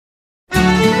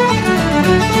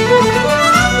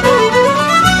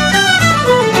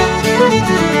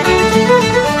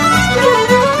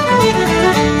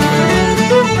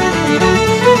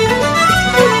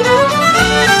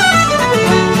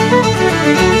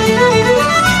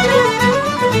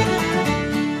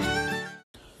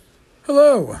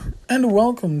Hello, and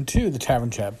welcome to the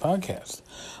Tavern Chat Podcast.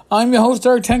 I'm your host,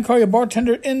 Eric Tenkar, your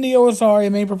bartender in the OSR,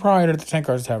 your main proprietor of the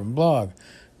Tenkar's Tavern blog,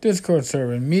 Discord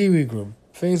server, MeWe group,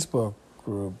 Facebook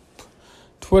group,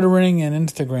 Twittering, and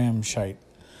Instagram shite.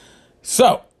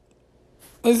 So,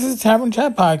 this is a Tavern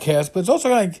Chat Podcast, but it's also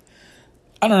going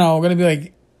to be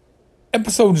like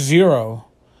episode 0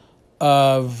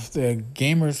 of the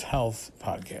Gamers Health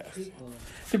Podcast.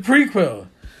 The prequel.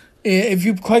 If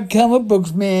you collect comic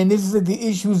books, man, this is like the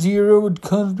issue 0. It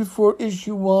comes before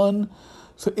issue 1.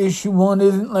 So issue 1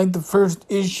 isn't like the first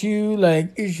issue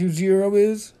like issue 0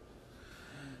 is.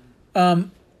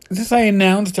 Since I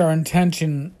announced our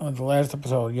intention on the last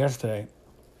episode yesterday,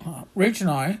 Rach and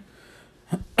I,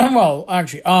 well,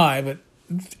 actually but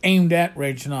it's aimed at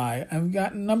Rach and I've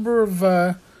got a number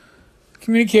of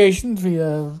communications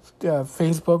via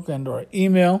Facebook and or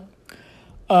email,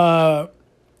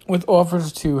 with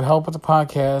offers to help with the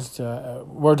podcast,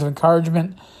 words of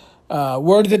encouragement,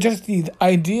 words that just the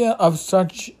idea of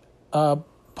such a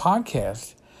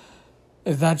podcast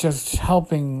is not just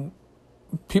helping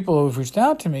people who've reached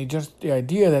out to me, just the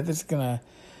idea that this is going to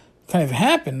kind of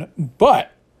happen,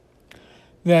 but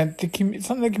that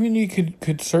something the community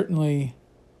could certainly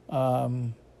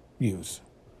use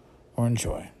or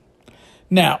enjoy.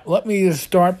 Now, let me just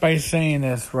start by saying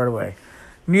this right away.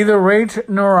 Neither Rach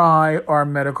nor I are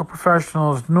medical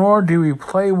professionals, nor do we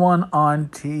play one on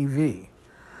TV.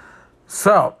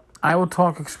 So, I will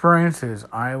talk experiences.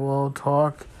 I will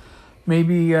talk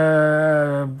maybe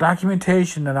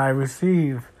documentation that I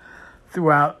receive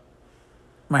throughout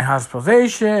my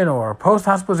hospitalization or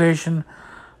post-hospitalization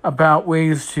about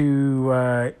ways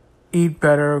to eat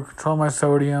better, control my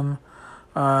sodium,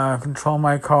 control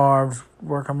my carbs,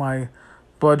 work on my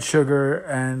blood sugar,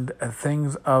 and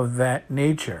things of that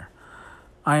nature.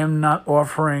 I am not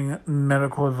offering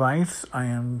medical advice. I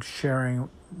am sharing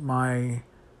my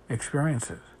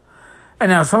experiences. And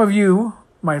now some of you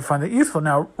might find it useful.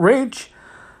 Now, Rach,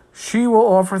 she will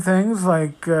offer things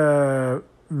like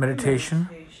meditation.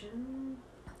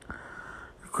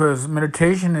 Because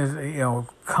meditation is,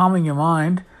 calming your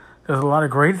mind. There's a lot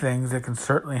of great things that can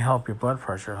certainly help your blood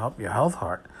pressure, help your health,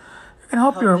 heart. It can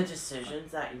help the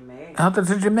decisions that you make.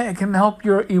 It can help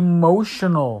your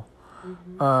emotional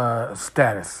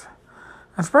status.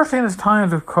 Especially in this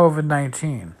times of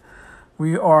COVID-19.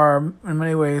 We are, in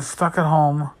many ways, stuck at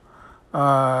home,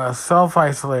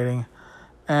 self-isolating,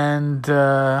 and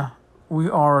we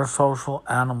are a social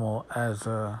animal as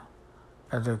a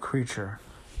creature,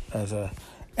 as a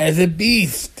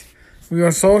beast. We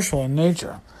are social in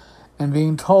nature. And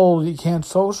being told you can't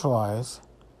socialize,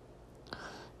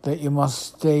 that you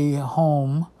must stay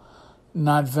home,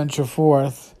 not venture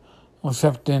forth,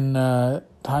 except in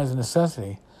times of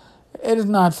necessity, it is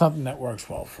not something that works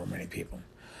well for many people.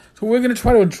 So we're going to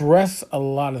try to address a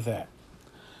lot of that.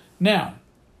 Now,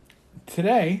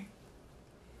 today,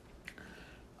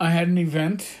 I had an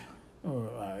event,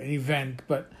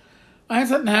 but I had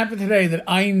something happen today that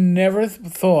I never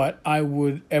thought I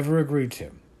would ever agree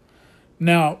to.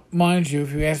 Now, mind you,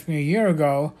 if you asked me a year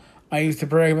ago, I used to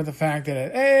brag about the fact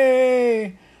that,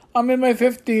 hey, I'm in my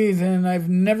 50s and I've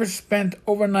never spent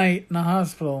overnight in a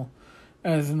hospital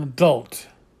as an adult.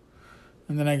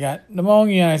 And then I got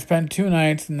pneumonia and I spent 2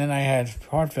 nights, and then I had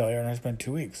heart failure and I spent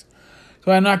 2 weeks.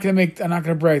 So I'm not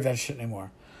gonna brag that shit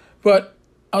anymore. But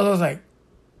I was like,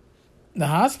 the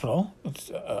hospital,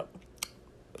 it's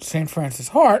St. Francis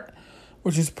Heart,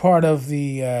 which is part of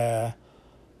the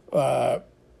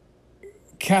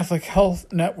Catholic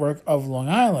Health Network of Long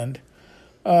Island,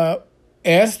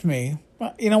 asked me,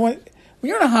 you know what, when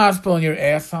you're in a hospital and you're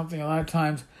asked something, a lot of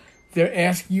times they're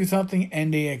asking you something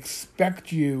and they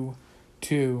expect you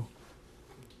to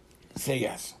say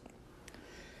yes.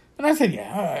 And I said,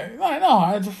 yeah, all right. I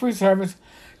know, it's a free service.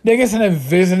 They get sent a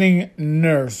visiting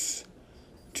nurse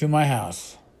to my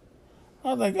house.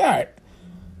 I was like, all right.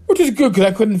 Which is good because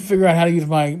I couldn't figure out how to use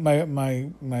my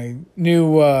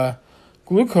new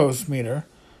glucose meter.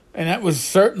 And that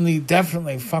was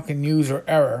definitely fucking user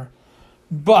error.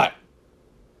 But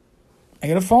I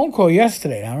got a phone call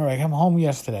yesterday. I remember I come home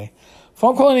yesterday.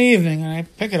 Phone call in the evening, and I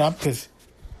pick it up because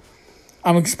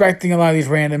I'm expecting a lot of these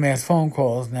random ass phone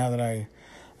calls now that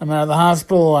I'm out of the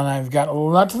hospital and I've got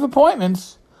lots of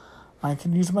appointments. I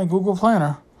can use my Google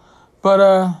Planner. But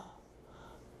I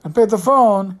picked up the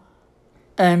phone,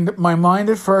 and my mind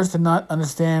at first did not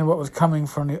understand what was coming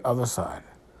from the other side.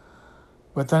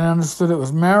 But then I understood it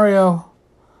was Mario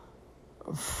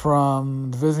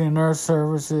from the Visiting Nurse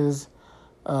Services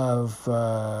of...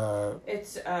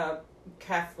 it's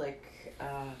Catholic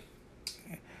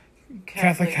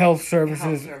Health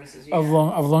Services of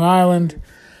Long Island.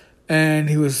 and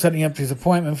he was setting up his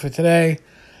appointment for today.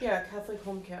 Yeah, Catholic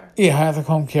Home Care. Yeah, Catholic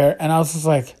Home Care. And I was just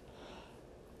like,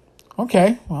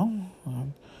 okay, well,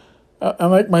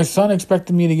 I'm like, my son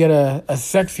expected me to get a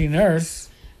sexy nurse.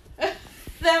 That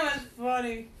was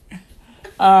funny.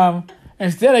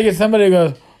 Instead, I get somebody who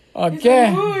goes, okay.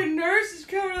 He's like, ooh, a nurse is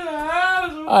coming to the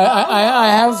house. I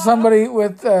have somebody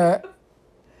with a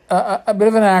bit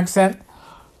of an accent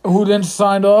who then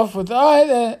signed off with,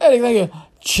 Eddie, thank you,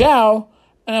 ciao.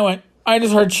 And I went, I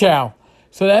just heard ciao.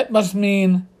 So that must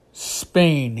mean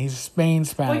Spain. He's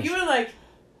Spanish. Well, you were like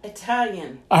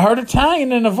Italian. I heard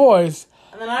Italian in the voice.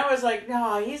 And then I was like,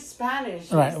 no, he's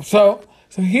Spanish. Right. So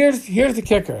here's the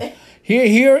kicker.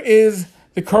 Here is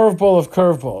the curveball of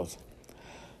curveballs.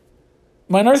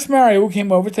 My nurse Mario, who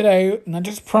came over today, not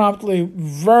just promptly,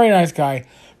 very nice guy,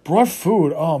 brought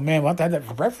food. Oh man, we'll have to have that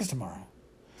for breakfast tomorrow.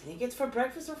 Do you think it's for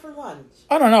breakfast or for lunch?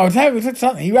 I don't know. It's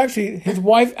something. His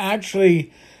wife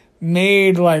actually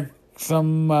made like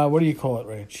some, what do you call it,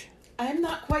 Rach? I'm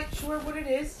not quite sure what it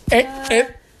is.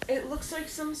 It looks like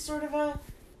some sort of a,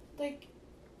 like,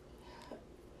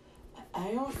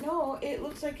 I don't know. It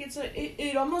looks like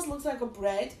it almost looks like a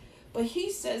bread, but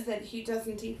he says that he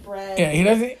doesn't eat bread. Yeah, he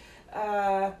doesn't.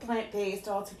 Plant-based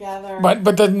altogether. But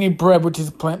doesn't eat bread, which is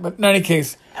plant. But in any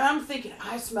case. And I'm thinking,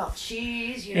 I smell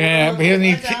cheese. Yeah, but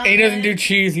he doesn't do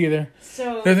cheese either.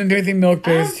 So doesn't do anything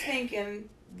milk-based. I'm thinking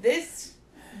this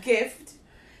gift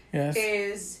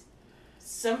is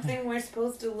something we're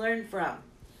supposed to learn from.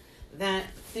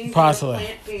 That things that are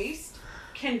plant-based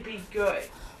can be good.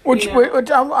 Which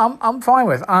I'm fine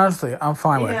with. Honestly, I'm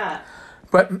fine with. Yeah.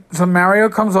 But so Mario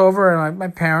comes over, and my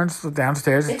parents were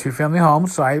downstairs, a 2-family home,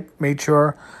 so I made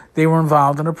sure they were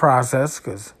involved in the process.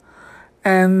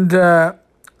 And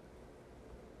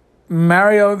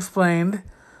Mario explained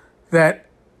that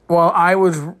while I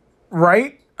was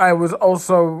right, I was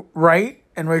also right,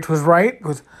 and Rach was right,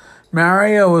 because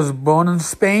Mario was born in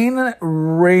Spain,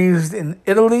 raised in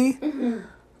Italy,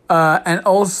 and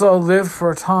also lived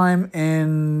for a time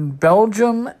in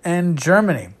Belgium and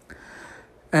Germany.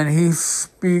 And he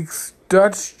speaks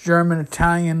Dutch, German,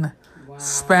 Italian,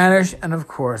 Spanish, and of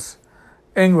course,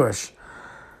 English.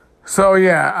 So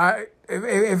yeah,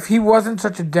 if he wasn't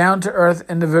such a down-to-earth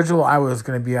individual, I was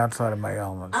going to be outside of my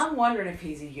elements. I'm wondering if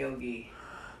he's a yogi.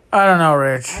 I don't know,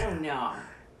 Rich. I don't know.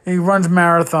 He runs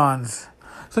marathons.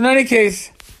 So in any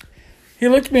case, he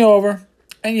looked me over,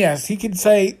 and yes, he could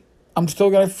say, I'm still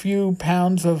got a few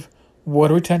pounds of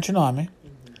water retention on me.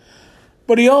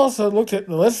 But he also looked at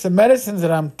the list of medicines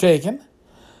that I'm taking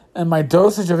and my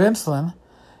dosage of insulin,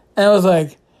 and I was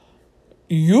like,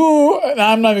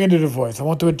 I'm not even going to do the voice. I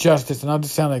won't do it justice, and I'll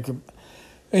just sound like... And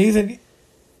he said,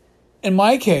 in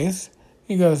my case,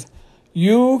 he goes,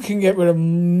 you can get rid of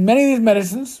many of these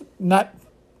medicines. I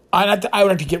would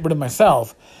have to get rid of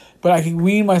myself, but I can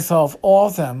wean myself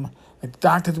off them. Like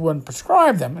doctors wouldn't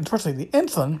prescribe them, especially the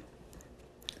insulin,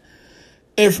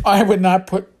 if I would not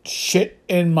put shit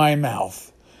in my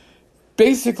mouth.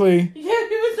 Basically... Yeah,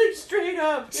 he was like straight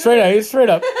up. Straight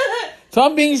up. So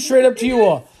I'm being straight up to you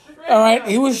all. All right?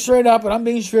 He was straight up, and I'm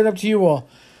being straight up to you all.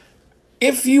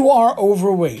 If you are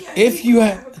overweight, if you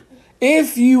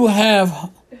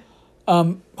have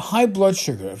high blood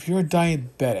sugar, if you're a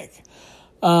diabetic,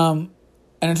 and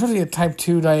especially a type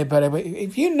 2 diabetic, but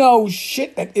if you know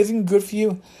shit that isn't good for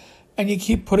you, and you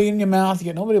keep putting it in your mouth, you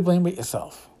get nobody to blame but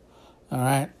yourself. All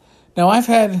right? Now, I've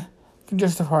had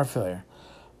congestive heart failure.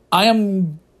 I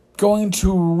am going to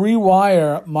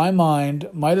rewire my mind,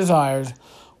 my desires,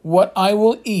 what I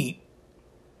will eat,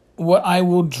 what I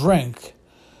will drink,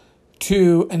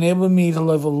 to enable me to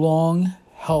live a long,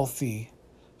 healthy,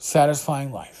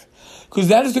 satisfying life. Because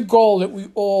that is the goal that we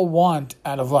all want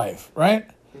out of life, right?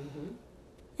 Mm-hmm.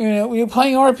 You know, when you're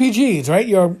playing RPGs, right?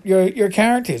 Your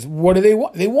characters, what do they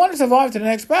want? They want to survive to the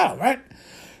next battle, right?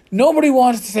 Nobody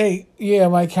wants to say, yeah,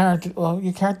 my character, well,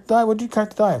 your character died. What did your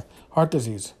character die of? Heart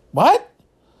disease. What?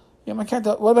 Yeah, my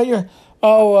character, what about your,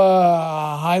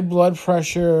 high blood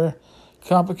pressure,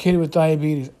 complicated with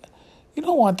diabetes. You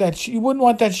don't want that shit. You wouldn't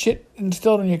want that shit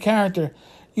instilled in your character.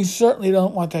 You certainly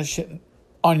don't want that shit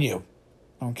on you.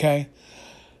 Okay?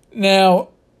 Now,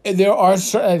 there are,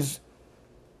 as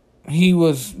he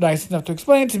was nice enough to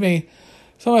explain to me,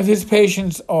 some of his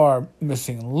patients are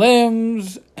missing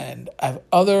limbs and have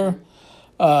other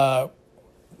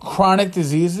chronic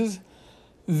diseases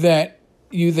that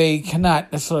they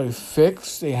cannot necessarily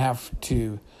fix. They have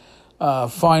to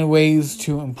find ways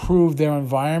to improve their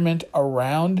environment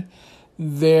around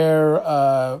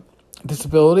their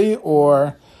disability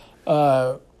or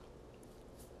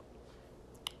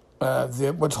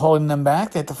what's holding them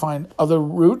back. They have to find other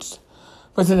routes.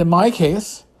 But in my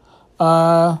case,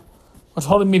 What's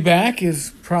holding me back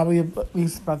is probably at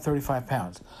least about 35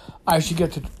 pounds. I should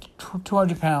get to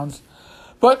 200 pounds.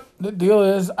 But the deal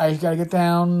is I got to get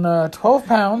down 12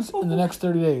 pounds in the next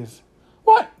 30 days.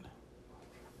 What?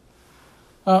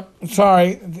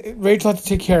 Sorry. Rachel had to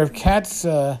take care of cats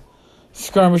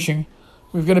skirmishing.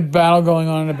 We've got a battle going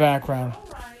on in the background.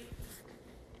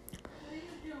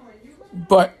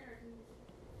 But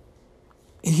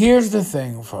here's the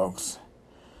thing, folks.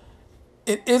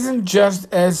 It isn't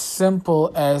just as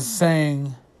simple as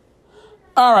saying,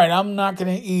 all right, I'm not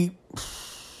going to eat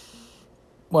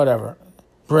whatever,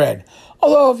 bread.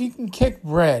 Although if you can kick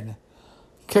bread,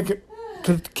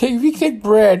 if you kick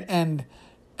bread and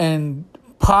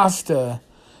pasta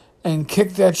and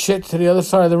kick that shit to the other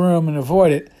side of the room and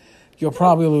avoid it, you'll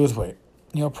probably lose weight.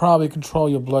 You'll probably control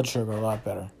your blood sugar a lot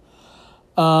better.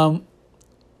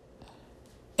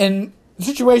 In the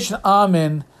situation I'm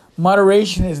in,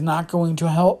 moderation is not going to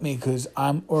help me because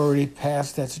I'm already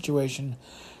past that situation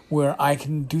where I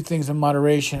can do things in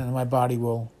moderation and my body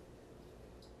will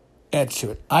add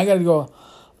to it. I got to go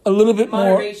a little bit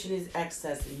more. Moderation is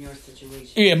excess in your situation.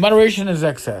 Yeah, moderation is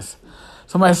excess.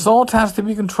 So my salt has to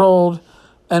be controlled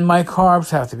and my carbs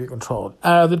have to be controlled.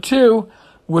 Out of the two,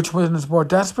 which one is more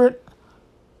desperate?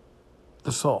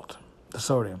 The salt, the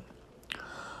sodium.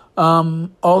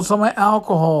 Also, my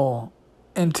alcohol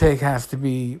intake has to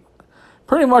be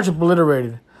pretty much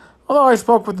obliterated. Although I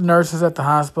spoke with the nurses at the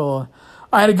hospital,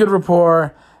 I had a good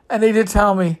rapport, and they did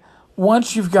tell me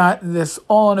once you've got this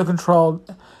all under control,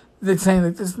 they're saying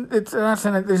that they're not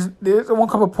saying that there won't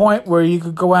come a point where you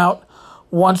could go out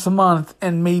once a month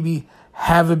and maybe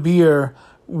have a beer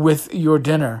with your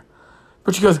dinner.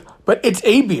 But she goes, but it's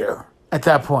a beer at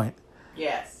that point.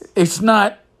 Yes. It's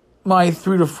not my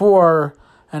 3 to 4,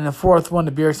 and the fourth one,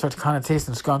 the beer starts kind of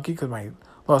tasting skunky because I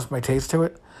lost my taste to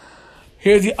it.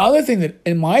 Here's the other thing that,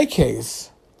 in my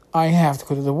case, I have to,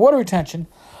 because of the water retention,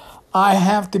 I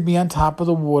have to be on top of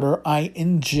the water I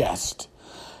ingest.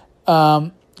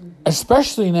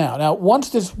 Especially now. Now, once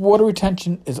this water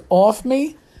retention is off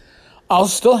me, I'll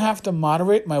still have to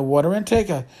moderate my water intake.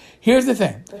 Here's the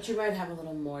thing. But you might have a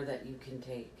little more that you can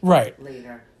take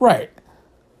later. Right.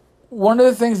 One of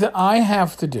the things that I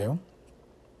have to do,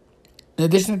 in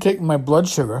addition to taking my blood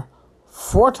sugar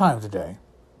 4 times a day,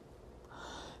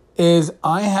 is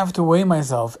I have to weigh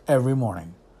myself every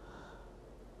morning.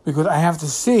 Because I have to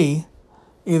see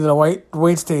either the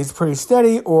weight stays pretty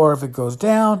steady or if it goes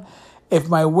down. If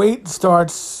my weight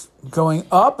starts going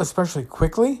up, especially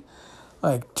quickly,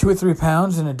 like 2 or 3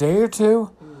 pounds in a day or two,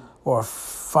 or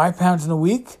 5 pounds in a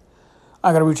week,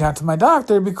 I got to reach out to my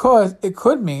doctor because it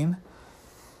could mean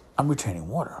I'm retaining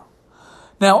water.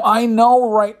 Now, I know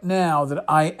right now that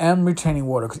I am retaining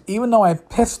water because even though I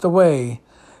pissed away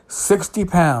 60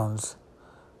 pounds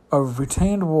of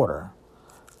retained water,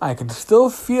 I can still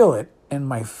feel it in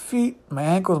my feet, my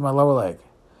ankles, my lower leg.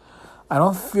 I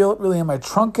don't feel it really in my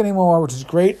trunk anymore, which is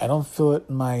great. I don't feel it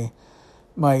in my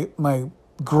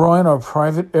groin or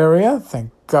private area,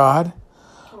 thank God.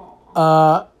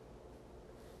 But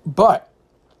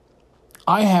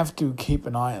I have to keep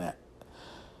an eye on it.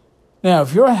 Now,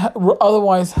 if you're an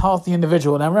otherwise healthy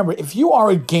individual, now remember, if you are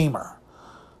a gamer,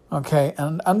 okay,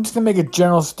 and I'm just going to make a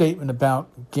general statement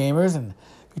about gamers, and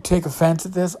if you take offense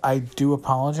at this, I do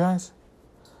apologize,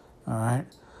 all right?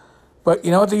 But you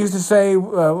know what they used to say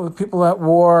with people at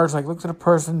war? It's like, look to the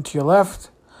person to your left,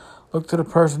 look to the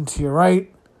person to your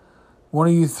right. One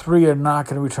of you 3 are not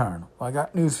going to return. Well, I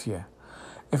got news for you.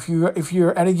 If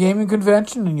you're at a gaming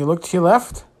convention and you look to your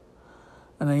left,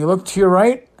 and then you look to your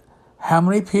right, how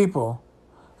many people,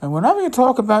 and we're not going to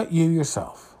talk about you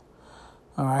yourself,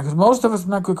 all right, because most of us are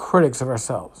not good critics of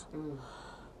ourselves.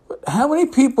 But how many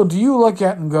people do you look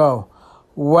at and go,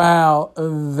 wow,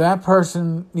 that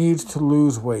person needs to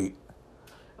lose weight?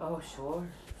 Oh, sure.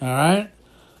 All right?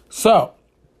 So,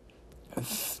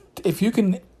 if you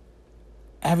can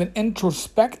have an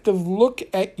introspective look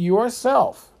at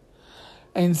yourself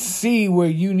and see where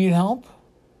you need help,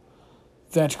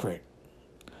 that's great.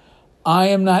 I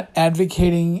am not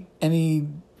advocating any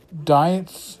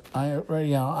diets.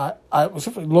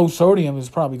 Low sodium is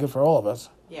probably good for all of us.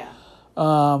 Yeah.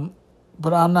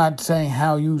 But I'm not saying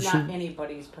how you should. Not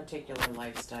anybody's particular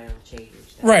lifestyle change.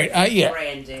 Right. Yeah.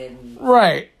 Brandon.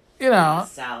 Right. You know.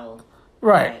 Sell.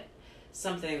 Right. But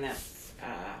something that's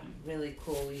really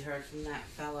cool we heard from that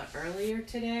fella earlier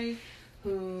today,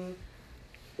 who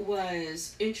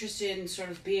was interested in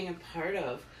sort of being a part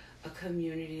of a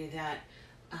community that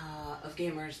of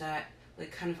gamers that like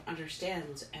kind of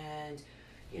understands and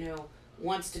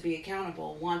wants to be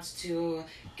accountable, wants to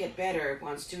get better,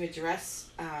 wants to address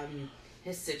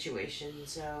his situation.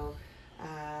 So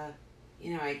I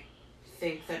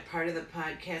think that part of the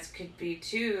podcast could be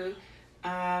too,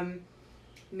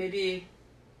 maybe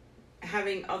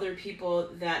having other people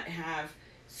that have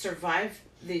survived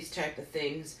these type of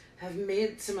things, have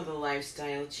made some of the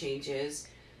lifestyle changes,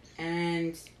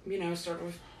 and sort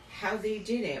of how they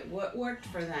did it, what worked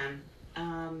for them,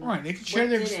 right. They can share what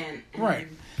their didn't, right.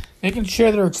 They can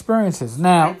share their experiences.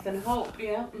 Now, strength and hope.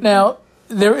 Yeah. now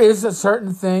there is a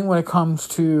certain thing when it comes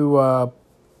to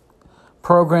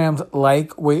programs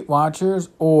like Weight Watchers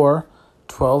or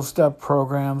 12-step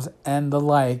programs and the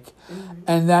like,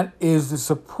 and that is the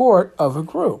support of a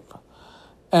group.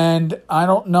 And I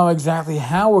don't know exactly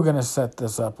how we're going to set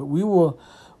this up, but we will,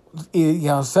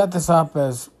 set this up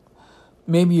as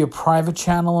maybe a private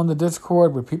channel on the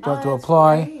Discord where people have to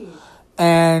apply, Great.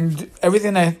 and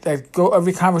everything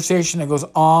every conversation that goes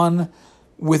on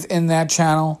within that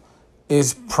channel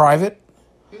is private,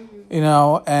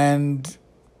 and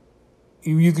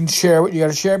you can share what you got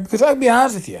to share. Because I'll be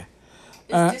honest with you,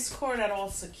 Is Discord at all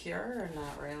secure or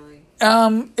not really?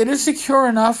 it is secure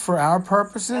enough for our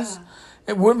purposes.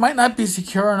 It might not be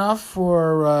secure enough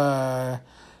for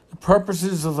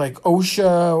purposes of like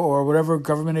OSHA or whatever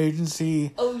government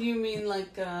agency. Oh, you mean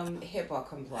like HIPAA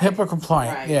compliant? HIPAA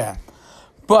compliant, Right. yeah.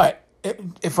 But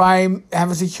if I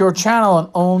have a secure channel and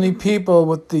only people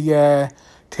with the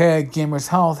tag Gamers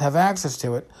Health have access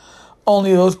to it,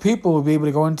 only those people will be able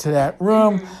to go into that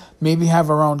room, maybe have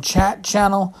our own chat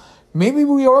channel. Maybe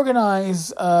we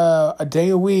organize a day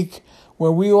a week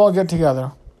where we all get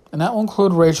together, and that will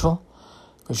include Rachel,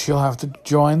 because she'll have to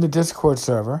join the Discord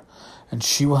server, and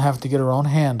she will have to get her own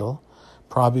handle,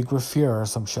 probably Graffira or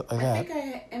some shit like that. I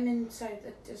think I am inside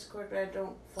the Discord, but I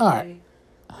don't All fully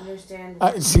right.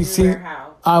 understand See, or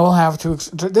how. I will have to.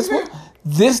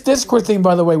 This Discord thing,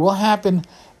 by the way, will happen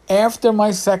after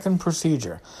my second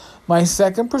procedure. My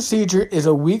second procedure is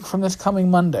a week from this coming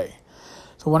Monday.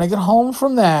 So when I get home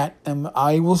from that, and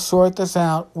I will sort this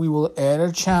out, we will add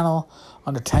a channel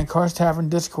on the Tank Cars Tavern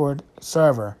Discord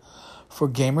server for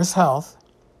Gamers Health.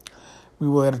 We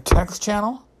will add a text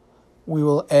channel. We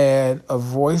will add a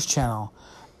voice channel.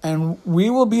 And we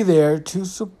will be there to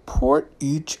support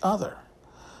each other.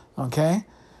 Okay?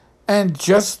 And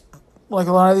just like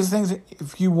a lot of these things,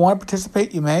 if you want to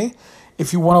participate, you may.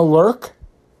 If you want to lurk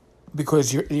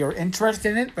because you're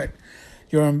interested in it, but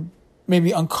you're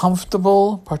maybe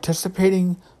uncomfortable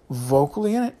participating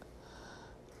vocally in it.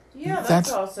 Yeah,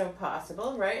 that's also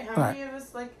possible, right? How many of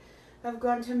us have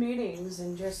gone to meetings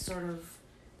and just sort of,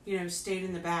 stayed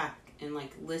in the back and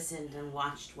listened and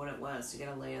watched what it was to get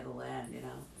a lay of the land,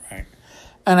 Right.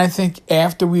 And I think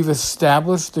after we've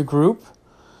established the group,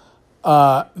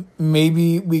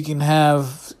 maybe we can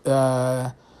have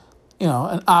an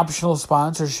optional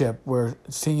sponsorship where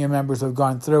senior members who have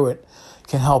gone through it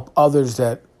can help others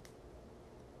that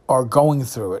are going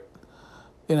through it.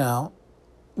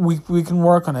 We can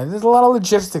work on it. There's a lot of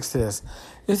logistics to this.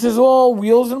 This is all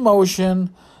wheels in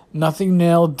motion, nothing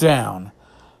nailed down.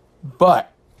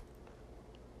 But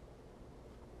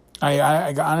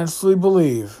I honestly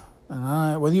believe,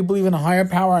 and whether you believe in a higher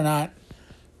power or not,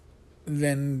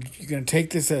 then you're going to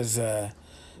take this as the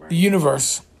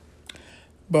universe.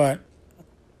 But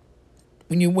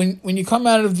when you come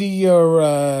out of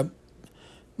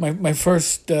my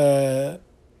first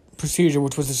procedure,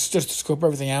 which was just to scope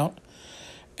everything out,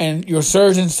 and your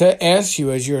surgeon asks you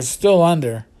as you're still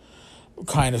under,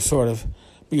 kind of, sort of,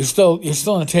 but you're still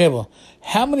on the table,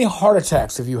 how many heart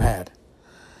attacks have you had?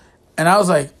 And I was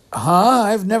like,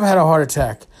 I've never had a heart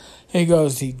attack. He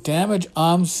goes, the damage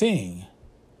I'm seeing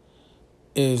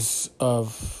is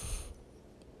of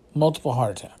multiple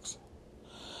heart attacks.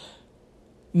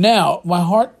 Now, my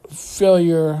heart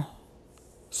failure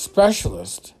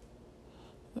specialist,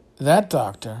 that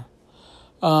doctor,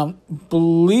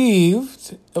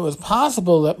 believed it was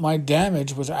possible that my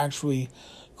damage was actually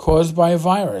caused by a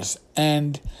virus.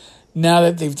 And now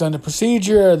that they've done the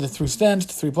procedure, the 3 stents,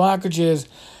 the 3 blockages,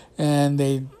 and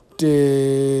they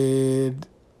did,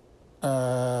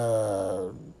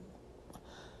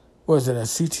 was it a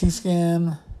CT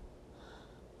scan?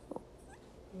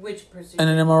 Which procedure? And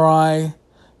an MRI.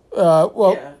 The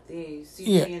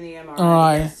CT and the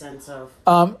MRI, a sense of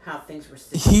how things were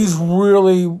situated. He's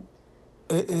really,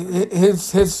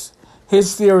 his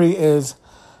theory is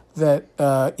that,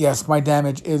 yes, my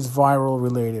damage is viral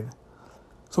related.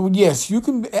 So, yes, you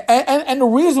can, and the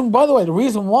reason, by the way, the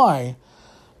reason why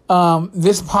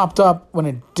this popped up when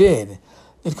it did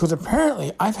is because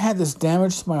apparently I've had this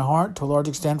damage to my heart to a large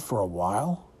extent for a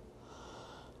while.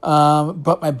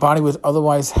 But my body was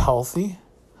otherwise healthy.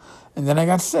 And then I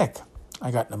got sick.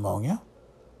 I got pneumonia.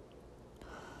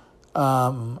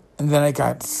 And then I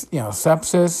got,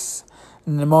 sepsis.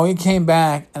 And the pneumonia came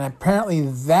back, and apparently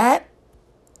that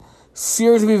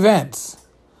series of events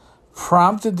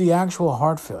prompted the actual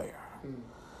heart failure.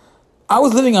 I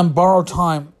was living on borrowed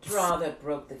time. Straw that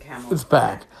broke the camel's It's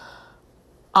back.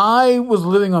 I was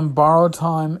living on borrowed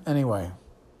time anyway,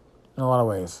 in a lot of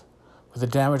ways, with the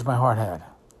damage my heart had.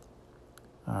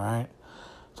 All right?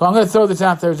 So I'm going to throw this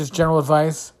out there as just general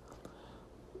advice.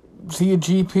 See your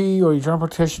GP or your general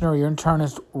practitioner or your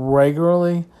internist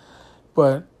regularly,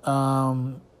 but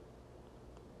I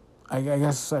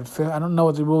guess I don't know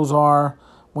what the rules are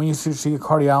when you should see a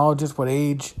cardiologist, what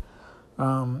age.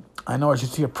 I know I should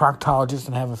see a proctologist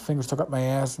and have a finger stuck up my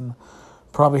ass and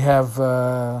probably have...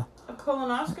 a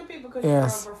colonoscopy because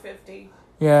you're over 50.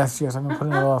 Yes, I'm going to put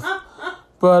it off.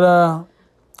 But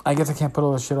I guess I can't put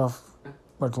all this shit off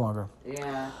much longer.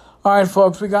 Yeah. All right,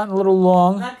 folks, we gotten a little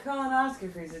long. That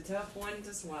colonoscopy is a tough one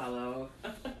to swallow.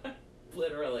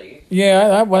 Literally.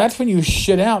 Yeah, that's when you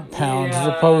shit out pounds as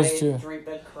opposed to... drink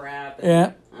that crap.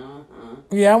 Yeah.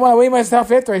 Yeah, I want to weigh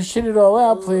myself after I shit it all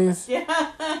out, please.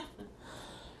 Yeah.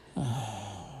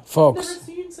 Folks. Never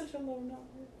seen such a low number.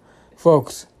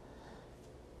 Folks,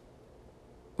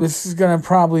 this is going to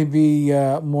probably be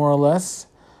more or less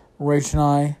Rach and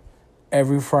I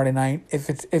every Friday night. If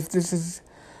this is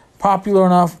popular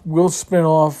enough, we'll spin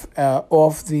off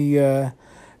the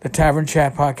Tavern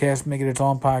Chat podcast, make it its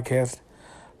own podcast.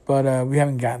 But we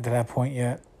haven't gotten to that point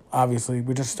yet. Obviously,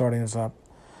 we're just starting this up.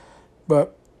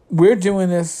 But we're doing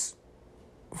this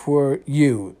for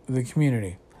you, the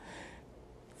community.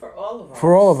 For all of us.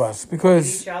 For all of us,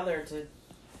 because each other to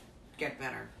get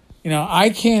better. You know, I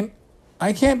can't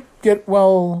get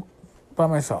well by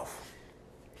myself.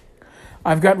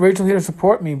 I've got Rachel here to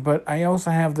support me, but I also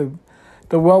have the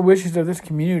well wishes of this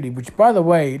community, which, by the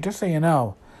way, just so you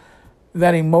know,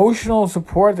 that emotional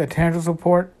support, that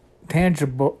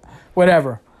tangible,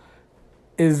 whatever,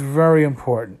 is very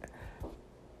important.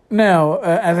 Now,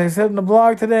 as I said in the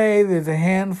blog today, there's a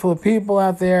handful of people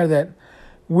out there that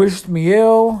wished me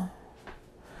ill,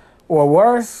 or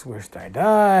worse, wished I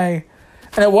die.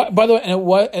 And by the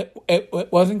way,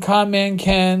 it wasn't Con Man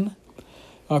Ken.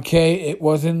 Okay, it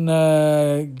wasn't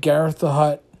Gareth the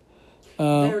Hutt.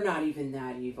 They're not even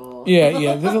that evil.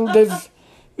 Yeah. There's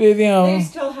you know. They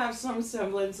still have some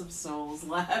semblance of souls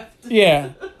left.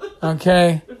 Yeah.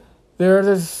 Okay.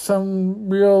 There's some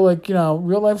real life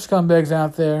scumbags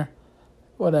out there.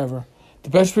 Whatever. The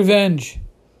best revenge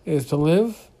is to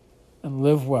live and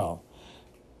live well.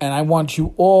 And I want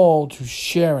you all to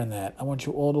share in that. I want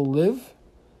you all to live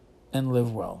and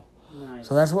live well. Nice.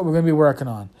 So that's what we're going to be working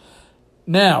on.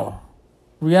 Now,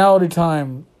 reality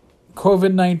time,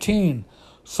 COVID-19,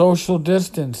 social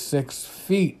distance, 6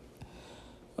 feet.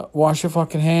 Wash your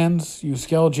fucking hands, use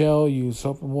Skell gel, use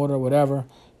soap and water, whatever,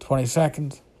 20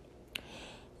 seconds.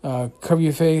 Cover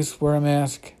your face, wear a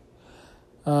mask.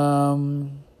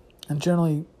 And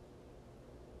generally,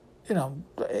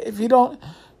 if you don't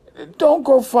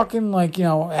go fucking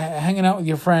hanging out with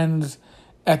your friends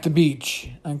at the beach,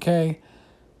 okay?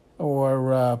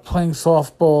 Or playing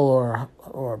softball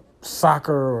or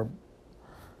soccer, or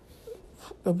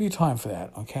there'll be time for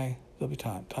that, okay? There'll be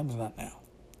time. Time's not now.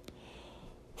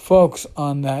 Folks,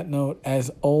 on that note, as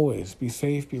always, be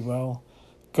safe, be well.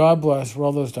 God bless.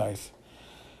 Roll those dice.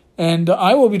 And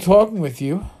I will be talking with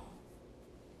you,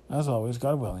 as always,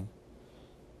 God willing,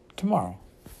 tomorrow.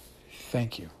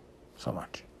 Thank you so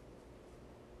much.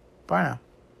 Bye now.